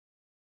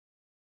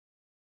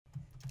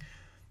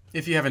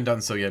If you haven't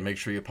done so yet, make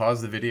sure you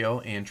pause the video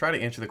and try to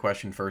answer the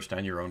question first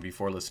on your own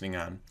before listening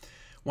on.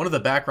 One of the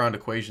background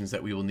equations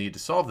that we will need to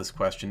solve this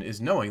question is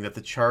knowing that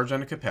the charge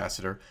on a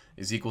capacitor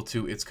is equal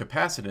to its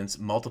capacitance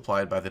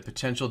multiplied by the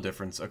potential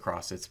difference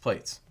across its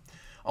plates.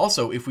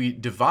 Also, if we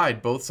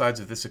divide both sides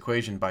of this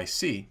equation by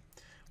C,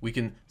 we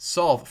can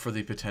solve for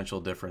the potential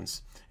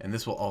difference, and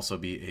this will also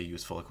be a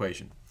useful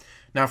equation.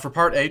 Now for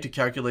part A, to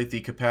calculate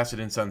the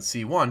capacitance on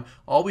C1,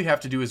 all we have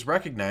to do is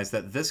recognize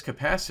that this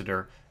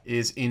capacitor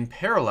is in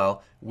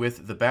parallel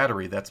with the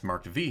battery that's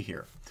marked V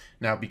here.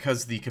 Now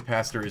because the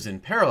capacitor is in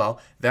parallel,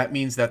 that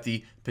means that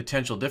the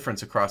potential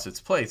difference across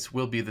its plates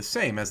will be the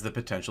same as the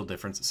potential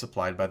difference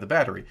supplied by the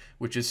battery,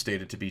 which is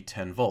stated to be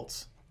 10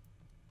 volts.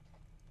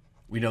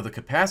 We know the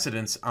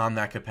capacitance on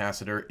that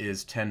capacitor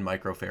is 10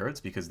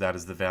 microfarads because that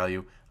is the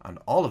value on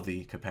all of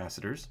the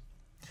capacitors.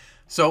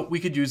 So we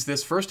could use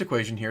this first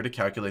equation here to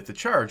calculate the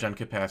charge on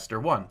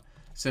capacitor 1,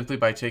 simply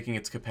by taking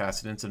its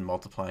capacitance and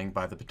multiplying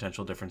by the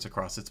potential difference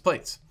across its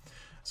plates.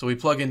 So we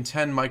plug in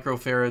 10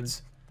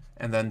 microfarads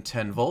and then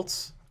 10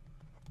 volts.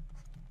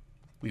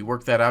 We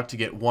work that out to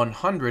get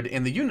 100,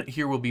 and the unit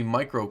here will be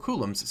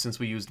microcoulombs since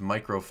we used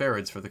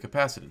microfarads for the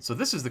capacitance. So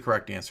this is the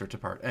correct answer to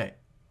part A.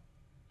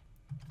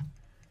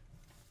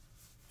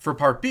 For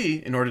part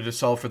B, in order to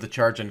solve for the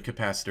charge on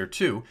capacitor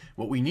 2,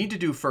 what we need to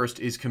do first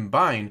is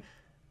combine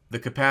the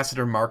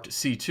capacitor marked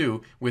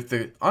C2 with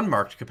the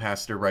unmarked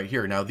capacitor right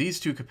here. Now these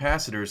two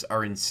capacitors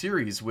are in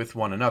series with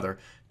one another.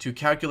 To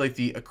calculate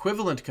the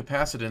equivalent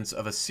capacitance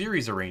of a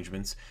series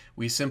arrangements,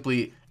 we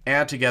simply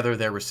add together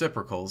their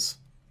reciprocals,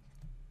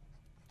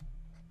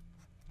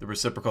 the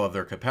reciprocal of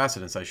their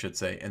capacitance, I should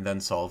say, and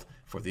then solve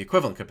for the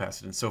equivalent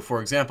capacitance. So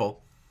for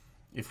example,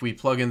 if we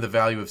plug in the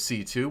value of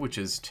C2, which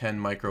is 10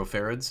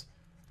 microfarads,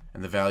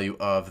 and the value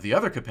of the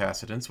other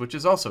capacitance, which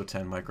is also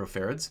 10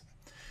 microfarads,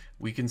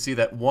 we can see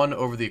that 1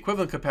 over the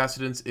equivalent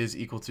capacitance is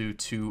equal to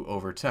 2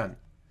 over 10.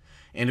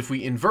 And if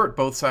we invert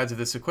both sides of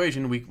this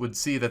equation, we would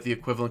see that the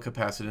equivalent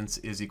capacitance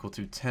is equal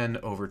to 10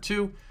 over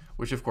 2,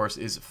 which of course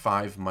is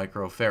 5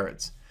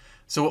 microfarads.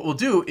 So what we'll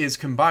do is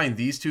combine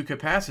these two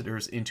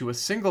capacitors into a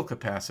single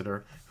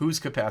capacitor whose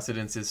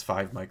capacitance is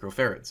 5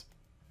 microfarads.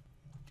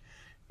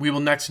 We will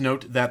next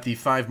note that the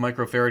 5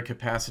 microfarad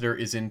capacitor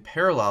is in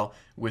parallel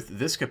with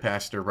this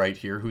capacitor right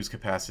here, whose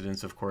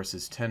capacitance, of course,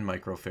 is 10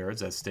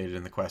 microfarads, as stated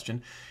in the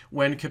question.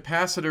 When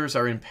capacitors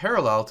are in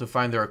parallel, to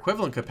find their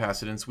equivalent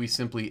capacitance, we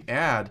simply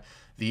add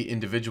the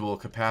individual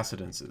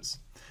capacitances.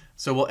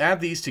 So we'll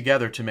add these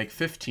together to make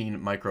 15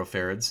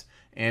 microfarads,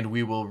 and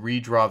we will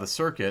redraw the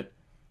circuit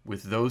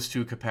with those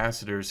two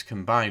capacitors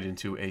combined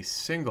into a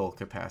single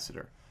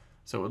capacitor.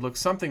 So it would look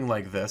something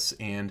like this,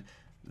 and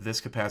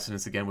this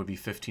capacitance again would be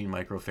 15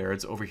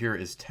 microfarads. Over here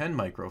is 10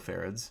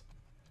 microfarads.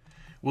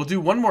 We'll do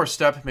one more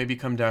step, maybe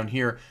come down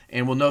here,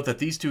 and we'll note that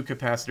these two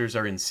capacitors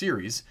are in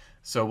series.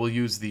 So we'll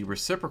use the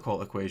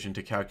reciprocal equation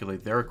to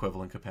calculate their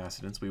equivalent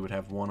capacitance. We would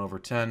have 1 over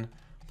 10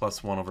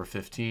 plus 1 over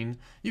 15.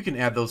 You can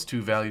add those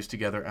two values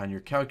together on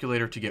your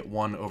calculator to get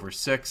 1 over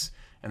 6.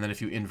 And then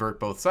if you invert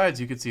both sides,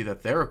 you can see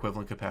that their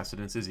equivalent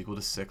capacitance is equal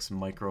to 6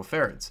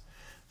 microfarads.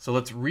 So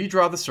let's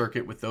redraw the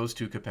circuit with those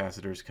two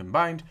capacitors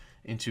combined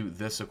into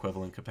this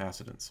equivalent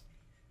capacitance.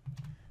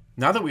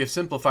 Now that we have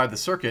simplified the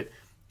circuit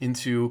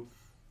into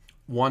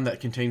one that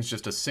contains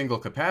just a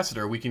single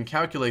capacitor, we can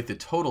calculate the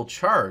total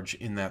charge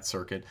in that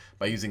circuit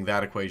by using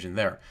that equation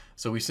there.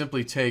 So we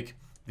simply take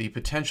the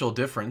potential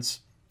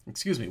difference,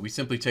 we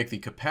simply take the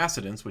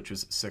capacitance, which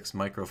is 6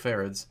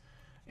 microfarads,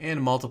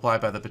 and multiply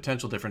by the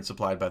potential difference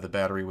supplied by the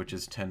battery, which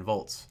is 10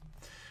 volts.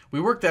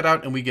 We work that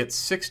out and we get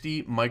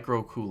 60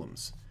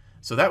 microcoulombs.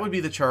 So that would be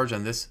the charge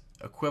on this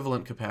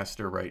equivalent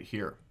capacitor right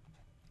here.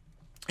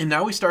 And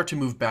now we start to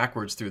move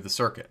backwards through the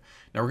circuit.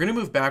 Now we're going to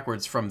move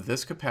backwards from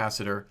this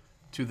capacitor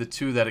to the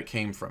two that it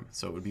came from.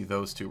 So it would be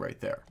those two right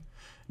there.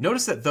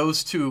 Notice that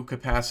those two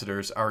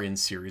capacitors are in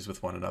series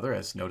with one another,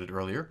 as noted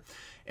earlier.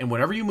 And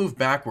whenever you move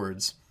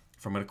backwards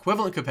from an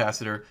equivalent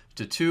capacitor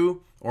to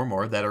two or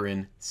more that are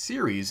in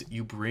series,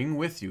 you bring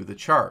with you the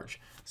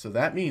charge. So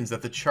that means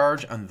that the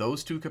charge on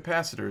those two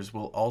capacitors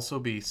will also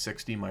be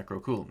 60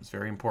 microcoulombs.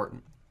 Very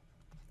important.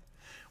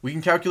 We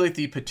can calculate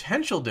the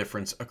potential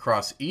difference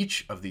across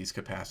each of these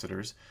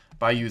capacitors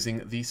by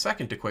using the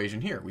second equation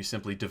here. We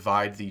simply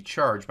divide the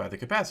charge by the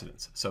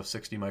capacitance. So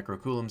 60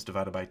 microcoulombs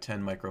divided by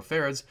 10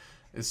 microfarads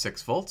is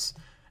 6 volts,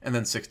 and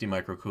then 60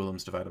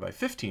 microcoulombs divided by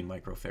 15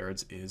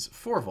 microfarads is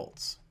 4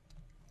 volts.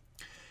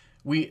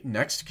 We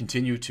next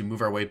continue to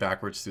move our way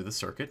backwards through the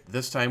circuit.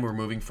 This time we're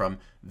moving from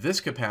this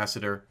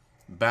capacitor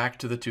back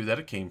to the two that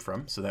it came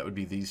from, so that would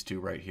be these two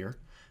right here.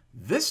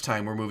 This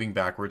time we're moving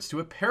backwards to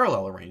a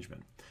parallel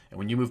arrangement. And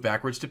when you move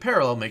backwards to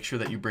parallel, make sure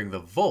that you bring the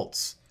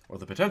volts, or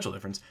the potential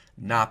difference,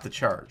 not the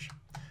charge.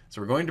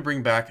 So we're going to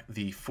bring back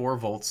the 4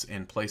 volts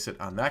and place it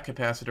on that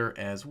capacitor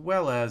as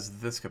well as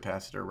this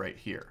capacitor right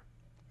here.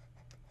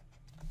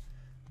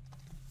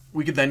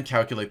 We could then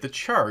calculate the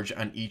charge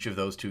on each of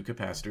those two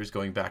capacitors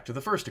going back to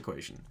the first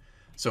equation.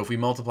 So if we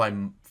multiply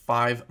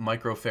 5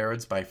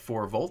 microfarads by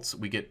 4 volts,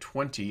 we get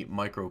 20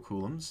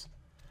 microcoulombs.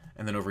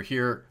 And then over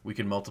here, we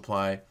can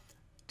multiply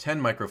 10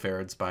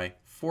 microfarads by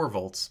 4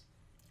 volts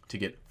to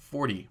get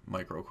 40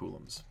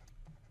 microcoulombs.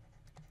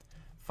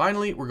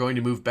 Finally, we're going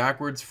to move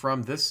backwards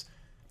from this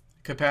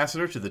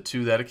capacitor to the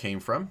 2 that it came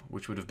from,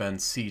 which would have been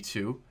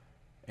C2,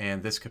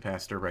 and this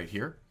capacitor right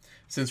here.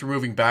 Since we're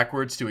moving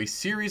backwards to a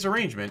series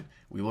arrangement,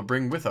 we will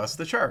bring with us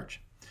the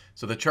charge.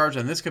 So the charge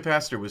on this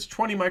capacitor was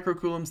 20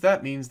 microcoulombs.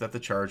 That means that the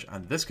charge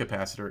on this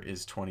capacitor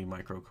is 20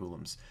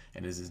 microcoulombs,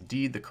 and is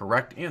indeed the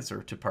correct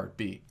answer to part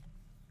B.